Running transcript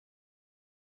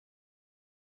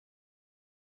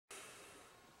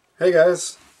Hey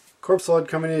guys, Corpse Blood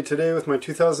coming in today with my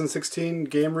 2016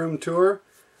 game room tour.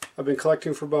 I've been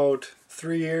collecting for about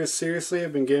 3 years seriously.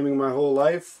 I've been gaming my whole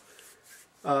life.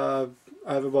 I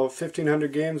have about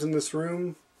 1,500 games in this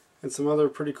room and some other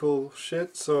pretty cool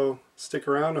shit, so stick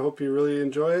around. I hope you really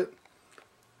enjoy it.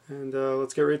 And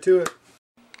let's get right to it.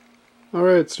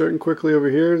 Alright, starting quickly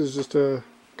over here, there's just a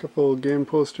couple game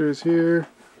posters here.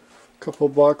 A couple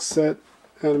box set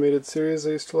animated series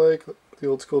I used to like. The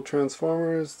old school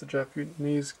Transformers, the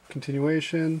Japanese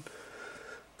continuation,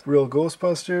 the real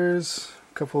Ghostbusters,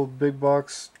 a couple big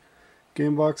box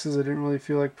game boxes I didn't really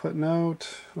feel like putting out,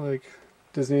 like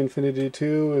Disney Infinity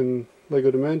 2 and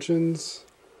Lego Dimensions,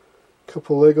 a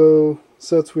couple Lego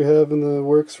sets we have in the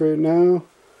works right now,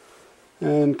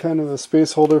 and kind of a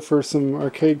space holder for some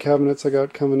arcade cabinets I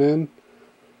got coming in,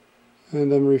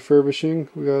 and I'm refurbishing.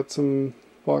 We got some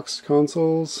boxed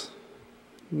consoles,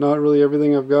 not really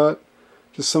everything I've got.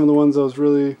 Just some of the ones that was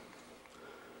really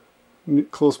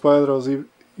close by that I was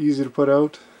easy to put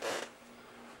out.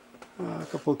 A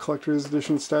couple of collector's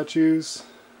edition statues.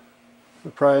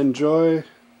 My Pride and Joy.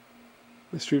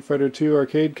 My Street Fighter 2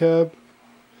 arcade cab.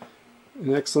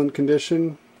 In excellent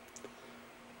condition.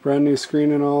 Brand new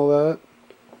screen and all that.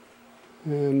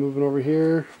 And moving over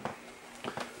here.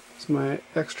 It's my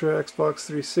extra Xbox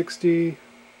 360.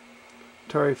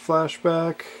 Atari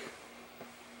Flashback.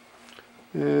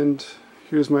 And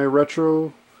here's my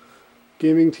retro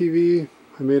gaming TV.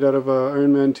 I made out of a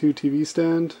Iron Man 2 TV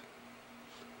stand.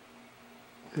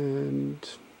 And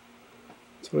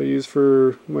that's what I use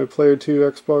for my Player 2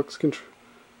 Xbox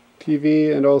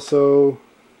TV, and also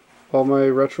all my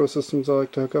retro systems I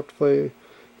like to hook up to play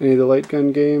any of the light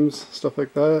gun games, stuff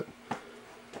like that.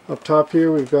 Up top here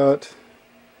we've got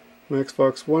my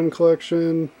Xbox One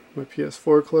collection, my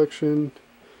PS4 collection,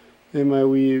 and my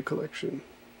Wii U collection.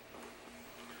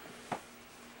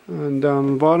 And down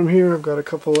the bottom here I've got a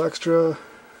couple extra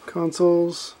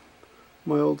consoles.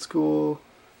 My old school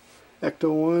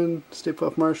Ecto-1 Stay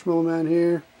Puft Marshmallow Man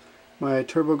here. My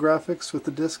TurboGrafx with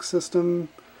the disc system.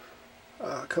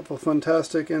 A couple of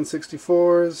fantastic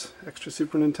N64s, extra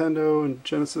Super Nintendo and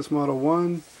Genesis Model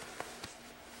 1.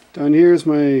 Down here is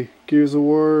my Gears of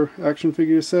War action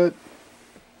figure set.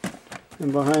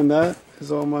 And behind that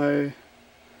is all my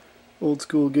old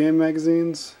school game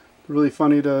magazines. Really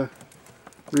funny to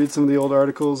read some of the old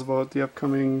articles about the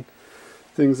upcoming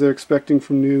things they're expecting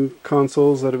from new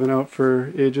consoles that have been out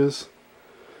for ages.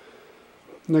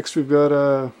 Next we've got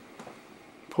a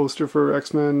poster for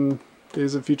X-Men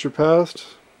Days of Future Past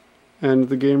and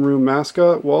the game room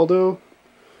mascot Waldo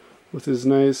with his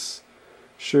nice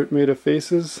shirt made of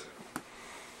faces.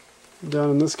 Down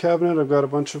in this cabinet I've got a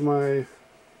bunch of my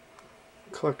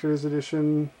collector's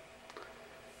edition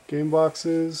game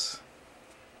boxes.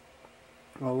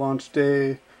 A launch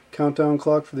day countdown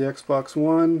clock for the Xbox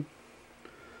One.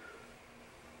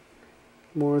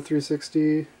 More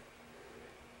 360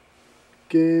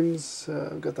 games.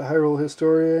 I've got the Hyrule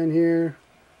Historia in here.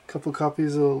 A couple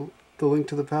copies of The Link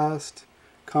to the Past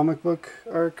comic book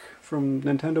arc from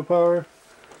Nintendo Power.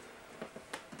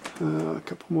 A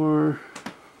couple more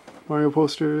Mario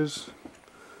posters.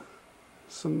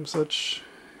 Some such.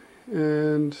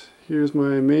 And here's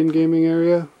my main gaming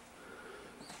area.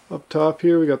 Up top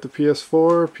here we got the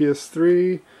PS4,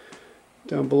 PS3.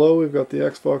 Down below we've got the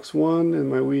Xbox One and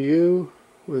my Wii U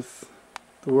with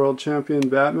the world champion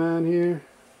Batman here,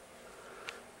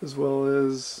 as well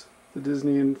as the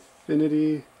Disney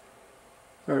Infinity,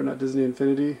 or not Disney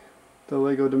Infinity, the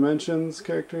Lego Dimensions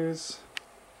characters.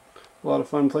 A lot of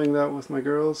fun playing that with my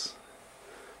girls.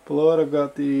 Below it I've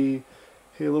got the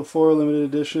Halo 4 limited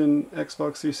edition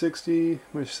Xbox 360,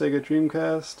 my Sega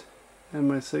Dreamcast, and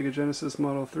my Sega Genesis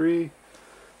Model 3.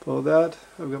 Below that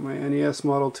I've got my NES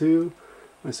Model 2,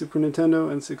 my Super Nintendo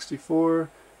N64,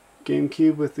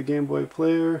 GameCube with the Game Boy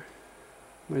Player,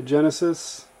 my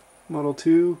Genesis Model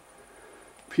 2,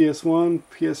 PS1,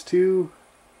 PS2,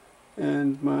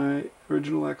 and my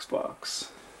original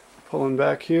Xbox. Pulling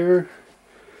back here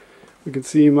we can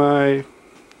see my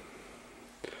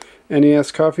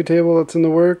NES coffee table that's in the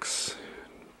works.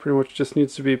 Pretty much just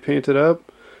needs to be painted up.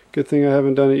 Good thing I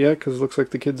haven't done it yet because it looks like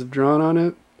the kids have drawn on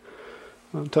it.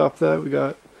 On top of that we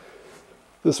got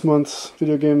this month's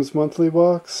Video Games Monthly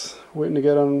box, waiting to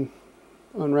get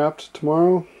unwrapped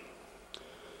tomorrow.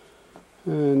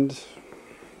 And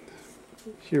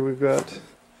here we've got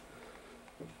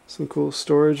some cool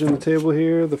storage in the table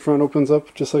here. The front opens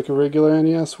up just like a regular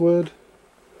NES would.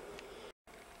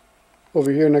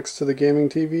 Over here next to the gaming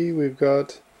TV we've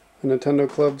got a Nintendo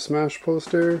Club Smash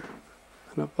poster.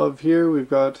 And above here we've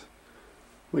got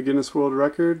my Guinness World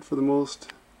Record for the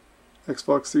most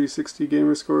Xbox 360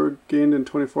 gamer score gained in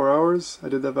 24 hours. I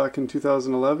did that back in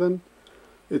 2011.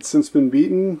 It's since been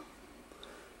beaten,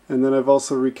 and then I've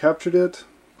also recaptured it,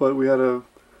 but we had a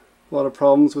lot of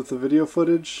problems with the video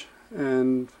footage,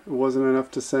 and it wasn't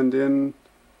enough to send in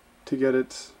to get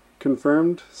it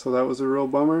confirmed, so that was a real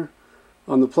bummer.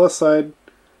 On the plus side,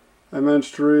 I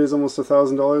managed to raise almost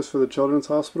 $1,000 for the children's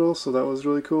hospital, so that was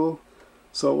really cool.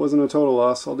 So it wasn't a total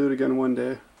loss. I'll do it again one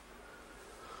day.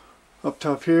 Up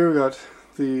top here we got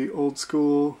the old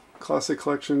school classic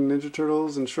collection Ninja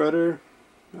Turtles and Shredder,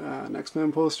 an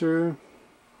X-Men poster.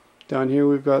 Down here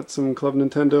we've got some Club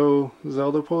Nintendo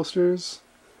Zelda posters.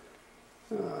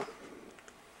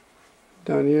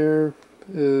 Down here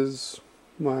is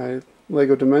my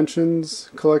Lego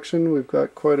Dimensions collection. We've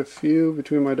got quite a few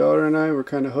between my daughter and I. We're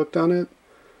kind of hooked on it.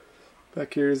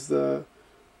 Back here is the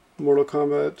Mortal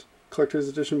Kombat Collector's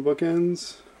Edition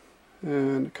bookends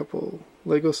and a couple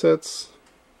Lego sets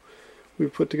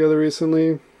we've put together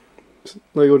recently.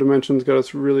 Lego Dimensions got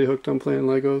us really hooked on playing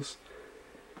Legos.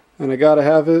 And I gotta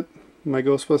have it, my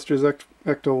Ghostbusters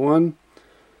Ecto 1.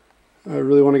 I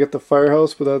really want to get the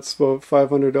Firehouse, but that's about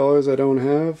 $500 I don't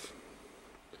have.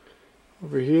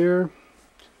 Over here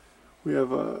we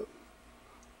have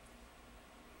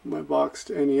my boxed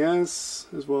NES,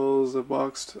 as well as a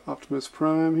boxed Optimus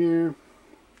Prime here.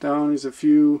 Down is a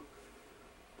few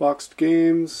boxed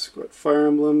games. We've got Fire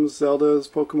Emblems, Zeldas,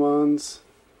 Pokemons,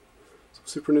 some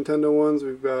Super Nintendo ones.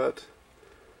 We've got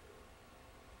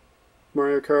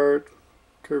Mario Kart,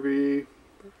 Kirby,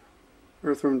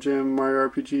 Earthworm Jim, Mario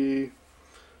RPG, a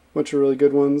bunch of really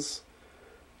good ones.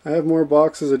 I have more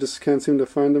boxes, I just can't seem to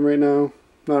find them right now.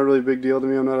 Not a really big deal to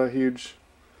me. I'm not a huge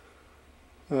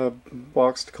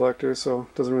boxed collector, so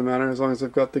it doesn't really matter. As long as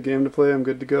I've got the game to play, I'm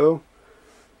good to go.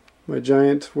 My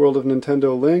giant World of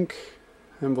Nintendo Link,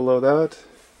 and below that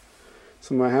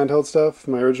some of my handheld stuff,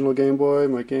 my original Game Boy,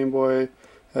 my Game Boy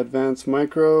Advance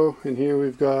Micro, and here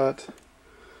we've got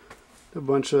a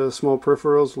bunch of small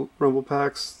peripherals, rumble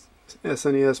packs,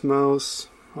 SNES mouse,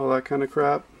 all that kind of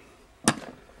crap.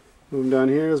 Moving down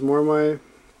here is more of my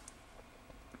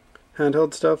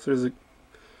handheld stuff. There's a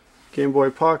Game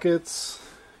Boy Pockets,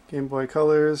 Game Boy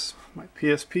Colors, my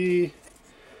PSP,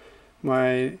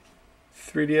 my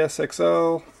 3DS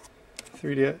XL,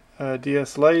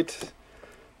 3DS Lite,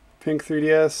 pink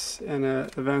 3DS, and an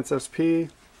Advance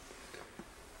SP.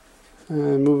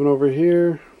 And moving over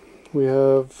here, we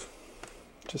have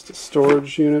just a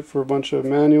storage unit for a bunch of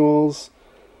manuals,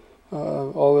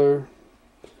 all their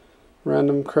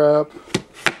random crap.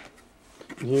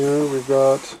 And here we've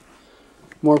got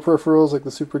more peripherals like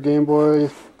the Super Game Boy,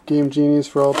 Game Genies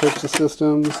for all types of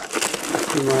systems,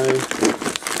 and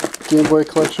my Game Boy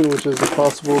collection, which is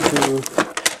impossible to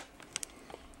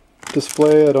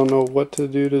display. I don't know what to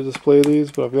do to display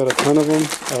these, but I've got a ton of them.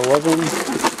 I love them.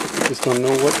 Just don't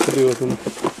know what to do with them.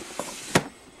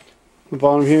 The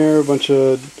bottom here, a bunch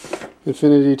of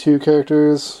Infinity 2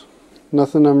 characters.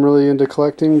 Nothing I'm really into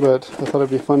collecting, but I thought it'd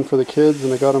be fun for the kids,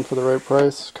 and I got them for the right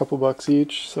price, a couple bucks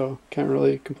each, so can't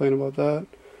really complain about that.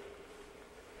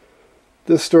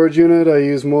 This storage unit I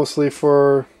use mostly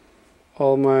for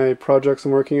all my projects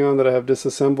I'm working on that I have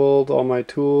disassembled, all my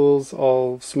tools,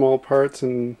 all small parts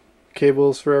and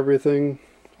cables for everything,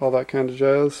 all that kind of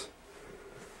jazz.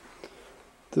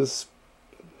 This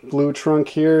blue trunk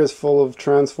here is full of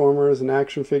Transformers and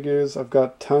action figures. I've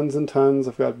got tons and tons.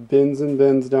 I've got bins and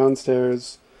bins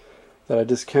downstairs that I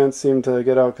just can't seem to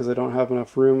get out because I don't have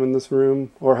enough room in this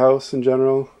room or house in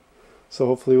general. So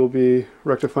hopefully we'll be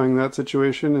rectifying that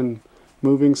situation and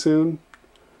moving soon.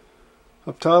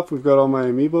 Up top we've got all my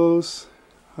amiibos.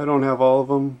 I don't have all of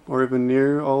them or even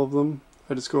near all of them.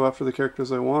 I just go after the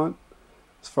characters I want.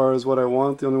 As far as what I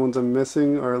want, the only ones I'm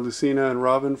missing are Lucina and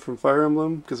Robin from Fire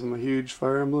Emblem, because I'm a huge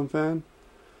Fire Emblem fan.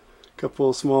 A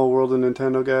couple small World of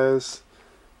Nintendo guys,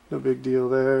 no big deal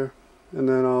there. And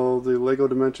then all the Lego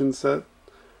Dimensions set.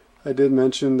 I did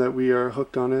mention that we are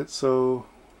hooked on it, so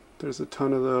there's a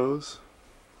ton of those.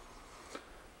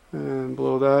 And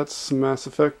below that's some Mass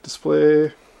Effect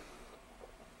display.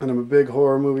 And I'm a big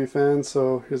horror movie fan,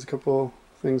 so here's a couple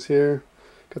things here.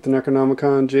 Got the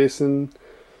Necronomicon, Jason,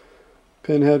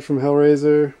 Pinhead from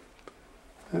Hellraiser,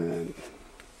 and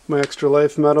my Extra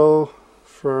Life medal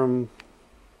from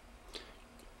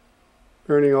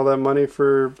earning all that money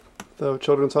for the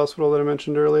children's hospital that I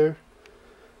mentioned earlier.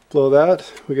 Below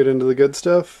that, we get into the good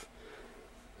stuff.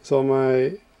 It's all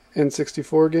my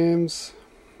N64 games.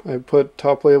 I put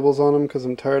top labels on them because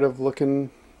I'm tired of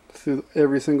looking through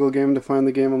every single game to find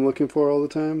the game I'm looking for all the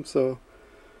time, so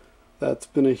that's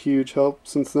been a huge help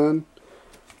since then.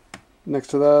 Next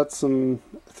to that, some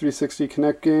 360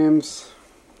 Connect games,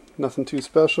 nothing too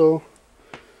special.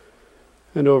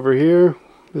 And over here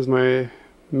is my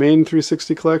main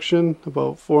 360 collection,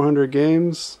 about 400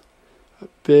 games. A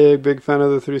big fan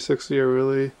of the 360. I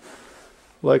really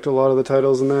liked a lot of the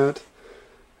titles in that.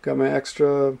 Got my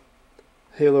extra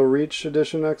Halo Reach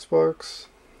Edition Xbox.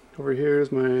 Over here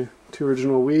is my 2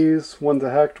 original Wii's. One's a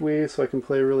hacked Wii, so I can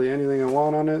play really anything I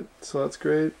want on it, so that's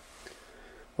great.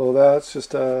 Well, that's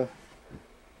just a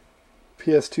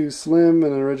PS2 Slim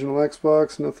and an original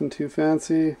Xbox, nothing too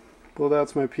fancy. Well,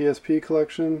 that's my PSP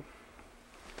collection.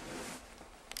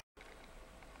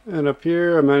 And up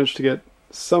here I managed to get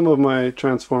some of my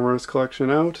Transformers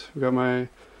collection out. We've got my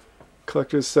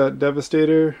collector's set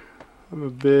Devastator. I'm a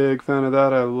big fan of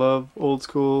that. I love old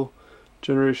school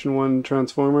Generation 1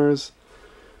 Transformers.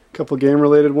 A couple game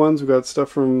related ones. We've got stuff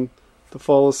from the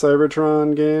Fall of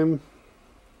Cybertron game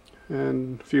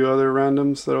and a few other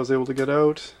randoms that I was able to get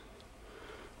out.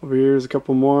 Over here is a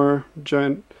couple more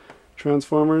giant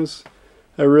Transformers.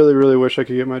 I really wish I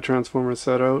could get my Transformers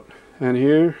set out. And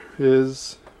here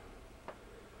is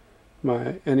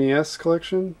my NES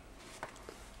collection.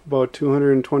 About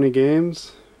 220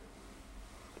 games.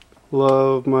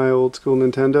 Love my old school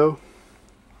Nintendo,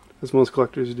 as most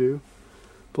collectors do.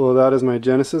 Below that is my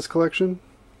Genesis collection.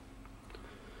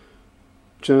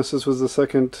 Genesis was the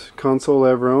second console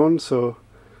I ever owned, so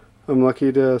I'm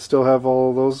lucky to still have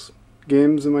all of those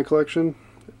games in my collection,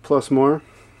 plus more.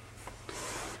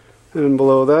 And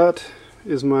below that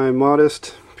is my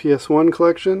modest PS1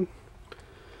 collection.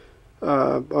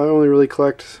 I only really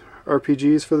collect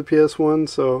RPGs for the PS1,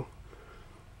 so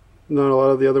not a lot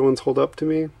of the other ones hold up to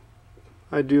me.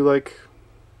 I do like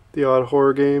the odd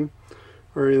horror game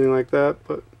or anything like that,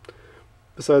 but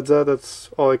besides that, that's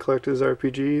all I collect is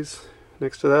RPGs.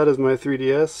 Next to that is my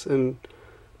 3DS and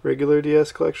regular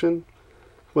DS collection.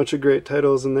 Bunch of great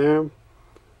titles in there.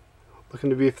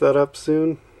 Looking to beef that up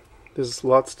soon. There's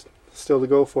lots still to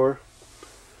go for.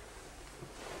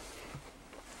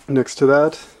 Next to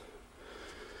that,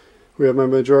 we have my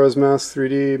Majora's Mask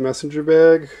 3D messenger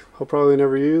bag. I'll probably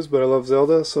never use, but I love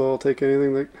Zelda, so I'll take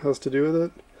anything that has to do with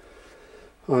it.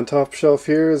 On top shelf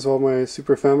here is all my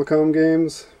Super Famicom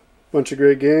games. Bunch of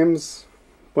great games.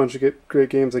 Bunch of great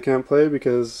games I can't play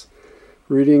because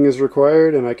reading is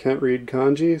required and I can't read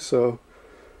kanji, so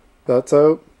that's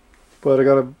out. But I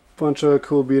got a bunch of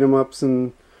cool beat 'em ups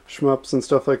and shmups and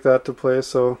stuff like that to play,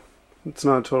 so it's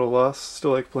not a total loss.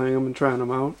 Still like playing them and trying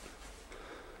them out.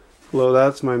 Below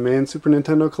that's my main Super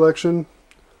Nintendo collection.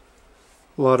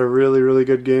 A lot of really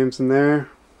good games in there.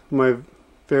 My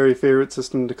very favorite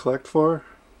system to collect for.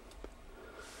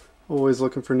 Always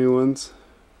looking for new ones.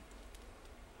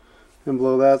 And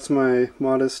below that's my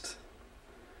modest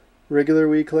regular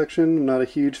Wii collection. I'm not a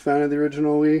huge fan of the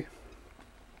original Wii,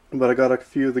 but I got a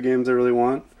few of the games I really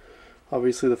want.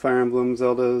 Obviously the Fire Emblem,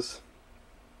 Zeldas,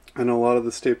 and a lot of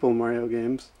the staple Mario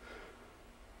games,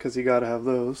 because you gotta have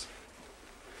those.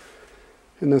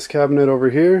 In this cabinet over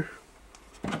here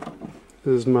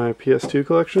is my PS2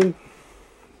 collection.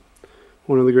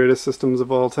 One of the greatest systems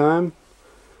of all time.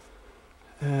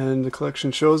 And the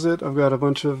collection shows it. I've got a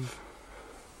bunch of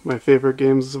my favorite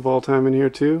games of all time in here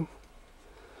too.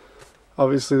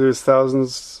 Obviously there's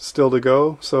thousands still to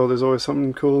go, so there's always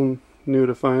something cool and new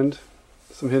to find.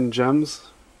 Some hidden gems.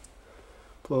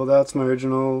 Below that's my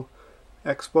original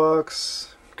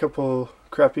Xbox. A couple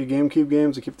crappy GameCube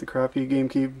games. I keep the crappy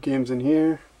GameCube games in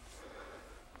here.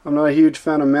 I'm not a huge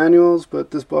fan of manuals,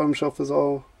 but this bottom shelf is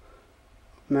all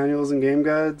manuals and game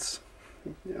guides.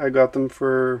 I got them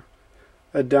for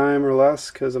a dime or less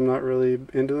because I'm not really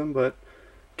into them, but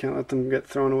can't let them get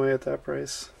thrown away at that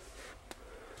price.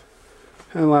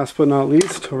 And last but not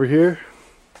least, over here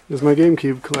is my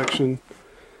GameCube collection.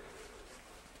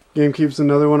 GameCube's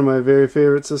another one of my very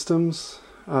favorite systems.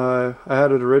 I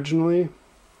had it originally,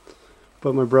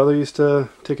 but my brother used to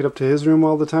take it up to his room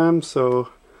all the time, so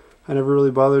I never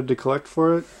really bothered to collect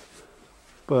for it,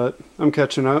 but I'm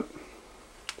catching up.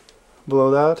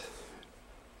 Below that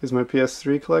is my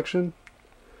PS3 collection.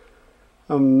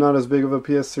 I'm not as big of a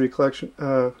PS3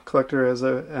 collector as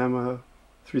I am a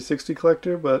 360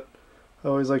 collector, but I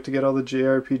always like to get all the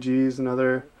JRPGs and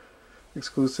other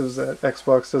exclusives that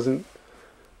Xbox doesn't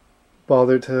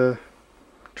bother to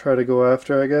try to go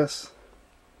after, I guess.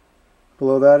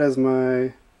 Below that is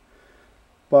my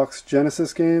box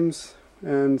Genesis games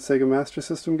and Sega Master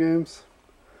System games.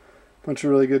 Bunch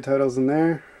of really good titles in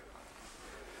there.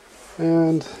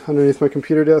 And underneath my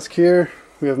computer desk here,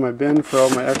 we have my bin for all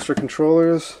my extra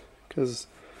controllers, because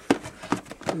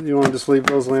you don't want to just leave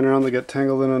those laying around, they get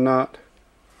tangled in a knot.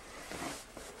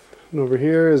 And over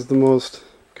here is the most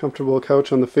comfortable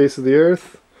couch on the face of the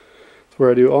earth. It's where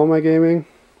I do all my gaming.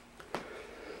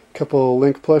 A couple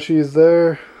Link plushies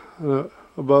there, a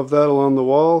Above that along the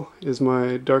wall is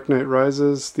my Dark Knight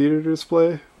Rises theater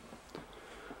display. I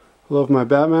love my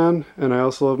Batman, and I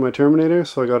also love my Terminator,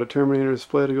 so I got a Terminator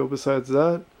display to go besides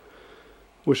that.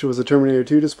 Wish it was a Terminator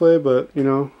 2 display, but you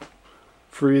know,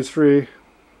 free is free.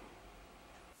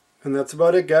 And that's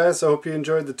about it, guys. I hope you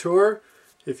enjoyed the tour.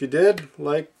 If you did,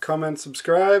 like, comment,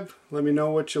 subscribe. Let me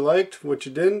know what you liked, what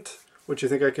you didn't, what you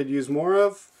think I could use more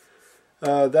of.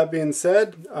 That being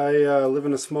said, I live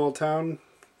in a small town,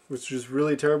 which is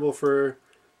really terrible for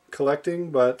collecting,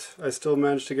 but I still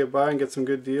managed to get by and get some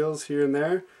good deals here and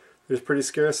there. It was pretty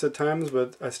scarce at times,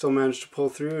 but I still managed to pull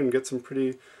through and get some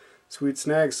pretty sweet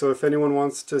snags. So if anyone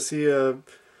wants to see a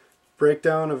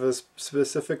breakdown of a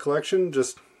specific collection,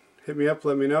 just hit me up,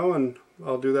 let me know, and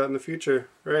I'll do that in the future.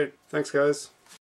 All right, thanks guys.